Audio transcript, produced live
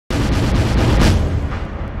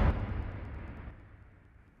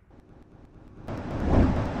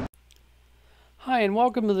Hi and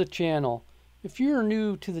welcome to the channel. If you're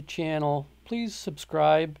new to the channel, please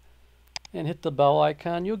subscribe and hit the bell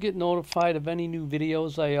icon. You'll get notified of any new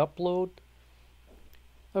videos I upload.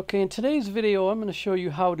 Okay, in today's video I'm going to show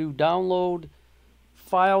you how to download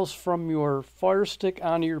files from your Firestick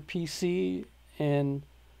onto your PC and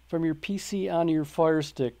from your PC onto your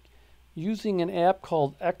Firestick using an app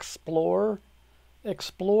called X-Plore.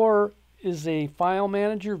 X-Plore is a file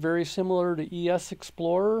manager very similar to ES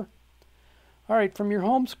Explorer. Alright, from your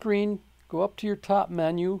home screen, go up to your top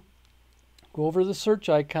menu, go over to the search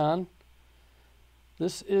icon.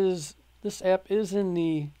 This app is in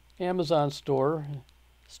the Amazon store.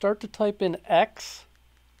 Start to type in X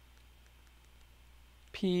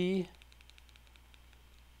P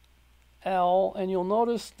L and you'll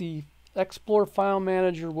notice the X-Plore File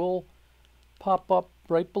Manager will pop up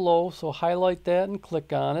right below, so highlight that and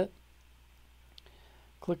click on it.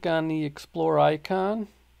 Click on the Explore icon.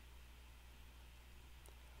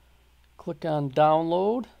 Click on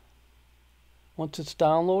download. Once it's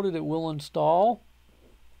downloaded, it will install.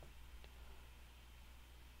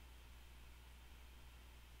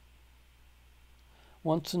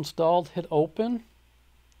 Once installed, hit open.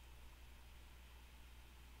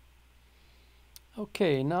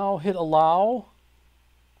 Okay, now hit allow.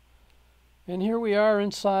 And here we are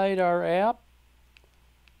inside our app.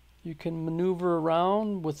 You can maneuver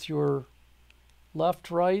around with your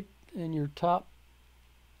left, right, and your top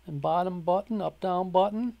and bottom button, up down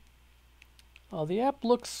button. The app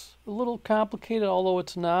looks a little complicated, although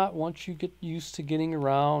it's not once you get used to getting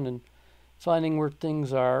around and finding where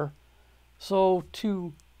things are. So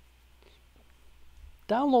to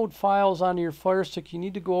download files onto your Firestick, you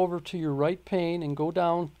need to go over to your right pane and go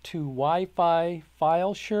down to Wi-Fi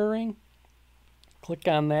file sharing. Click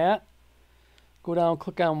on that. Go down,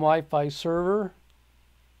 click on Wi-Fi server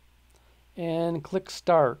and click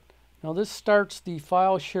start. Now this starts the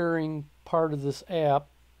file sharing part of this app,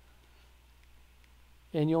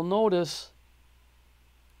 and you'll notice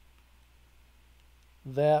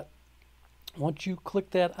that once you click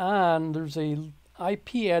that on, there's a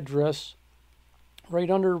IP address right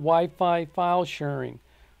under Wi-Fi file sharing.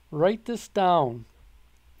 Write this down.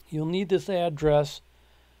 You'll need this address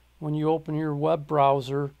when you open your web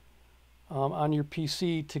browser on your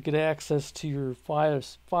PC to get access to your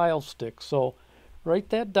file stick. So write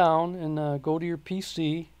that down and go to your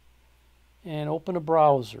PC and open a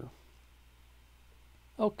browser.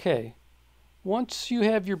 Okay, once you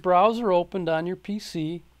have your browser opened on your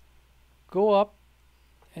PC, go up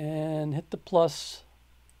and hit the plus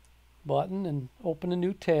button and open a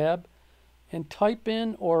new tab and type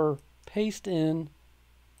in or paste in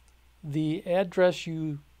the address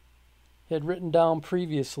you had written down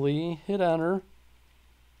previously. Hit enter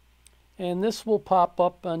and this will pop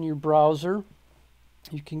up on your browser.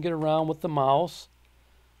 You can get around with the mouse.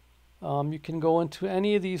 You can go into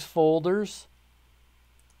any of these folders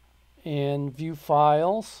and view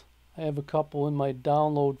files. I have a couple in my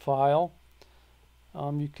download file.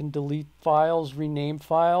 You can delete files, rename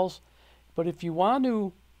files. But if you want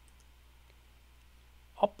to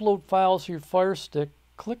upload files to your Firestick,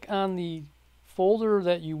 click on the folder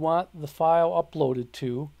that you want the file uploaded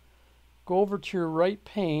to. Go over to your right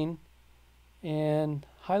pane and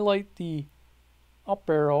highlight the up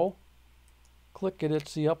arrow, click it,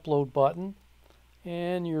 it's the upload button,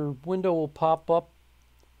 and your window will pop up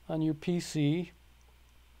on your PC,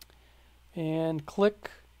 and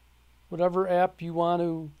click whatever app you want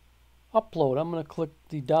to upload. I'm going to click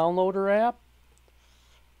the downloader app.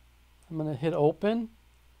 I'm going to hit open,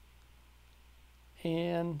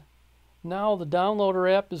 and now the downloader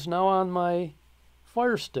app is now on my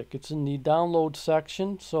Firestick. It's in the download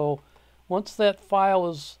section. So once that file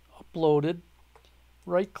is uploaded,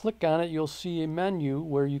 right click on it, you'll see a menu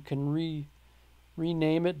where you can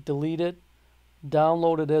rename it, delete it,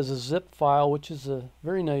 download it as a zip file, which is a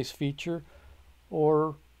very nice feature,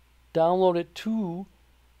 or download it to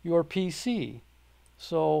your PC.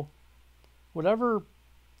 So whatever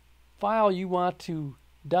file you want to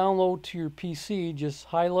download to your PC, just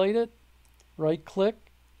highlight it, right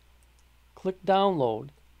click, click download,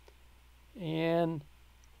 and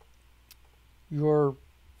your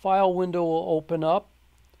file window will open up.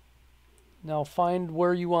 Now find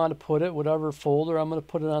where you want to put it, whatever folder. I'm going to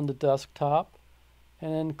put it on the desktop,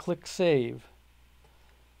 and then click save.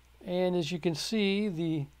 And as you can see,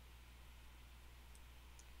 the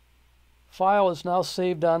file is now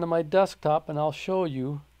saved onto my desktop, and I'll show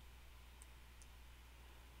you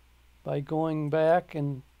by going back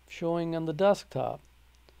and showing on the desktop.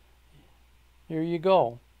 Here you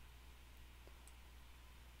go.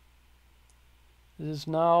 It is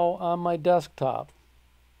now on my desktop.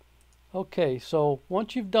 Okay, so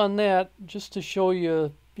once you've done that, just to show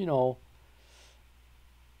you,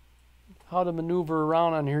 how to maneuver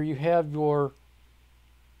around on here, you have your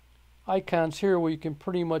icons here where you can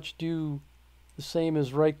pretty much do the same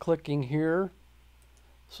as right-clicking here.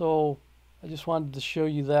 So I just wanted to show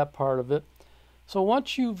you that part of it. So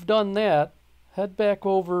once you've done that, head back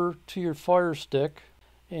over to your Firestick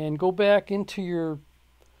and go back into your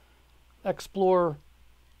X-Plore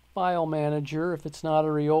File Manager. If it's not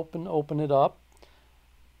already open, open it up.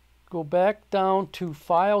 Go back down to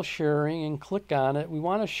File Sharing and click on it. We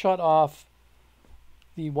want to shut off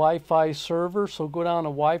the Wi-Fi server, so go down to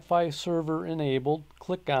Wi-Fi server enabled,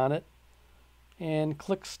 click on it, and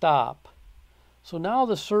click Stop. So now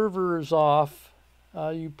the server is off.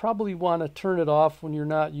 You probably want to turn it off when you're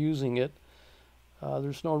not using it.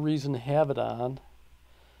 There's no reason to have it on.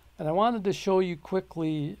 And I wanted to show you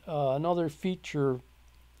quickly another feature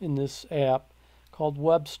in this app called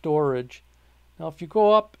web storage. Now if you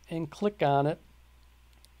go up and click on it,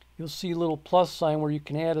 you'll see a little plus sign where you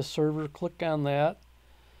can add a server. Click on that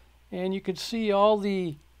and you can see all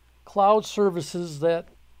the cloud services that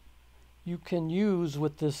you can use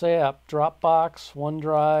with this app. Dropbox,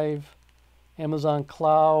 OneDrive, Amazon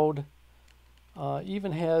Cloud,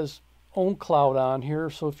 even has OwnCloud on here.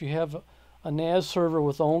 So if you have a NAS server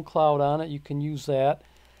with OwnCloud on it, you can use that.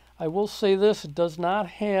 I will say this, it does not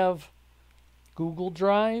have Google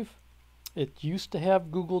Drive. It used to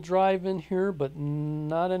have Google Drive in here, but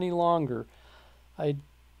not any longer. I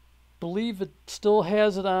believe it still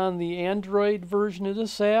has it on the Android version of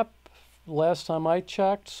this app, last time I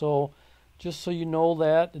checked. So just so you know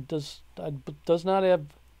that, it does not have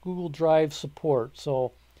Google Drive support.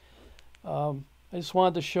 So I just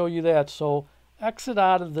wanted to show you that. So exit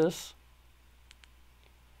out of this.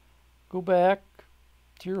 Go back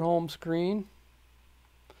to your home screen.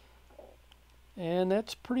 And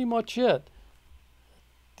that's pretty much it.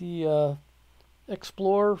 The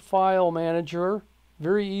X-Plore File Manager,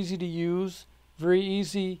 very easy to use, very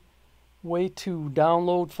easy way to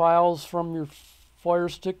download files from your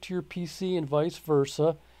Firestick to your PC and vice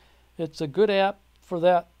versa. It's a good app for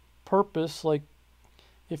that purpose, like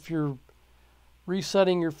if you're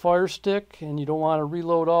resetting your Firestick and you don't want to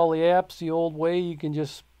reload all the apps the old way, you can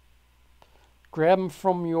just grab them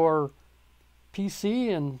from your PC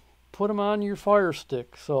and put them on your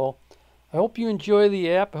Firestick. So I hope you enjoy the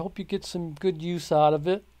app. I hope you get some good use out of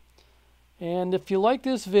it. And if you like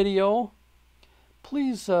this video,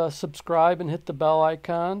 please subscribe and hit the bell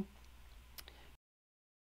icon.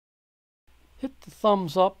 Hit the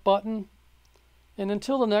thumbs up button. And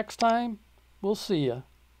until the next time, we'll see you.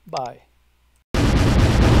 Bye.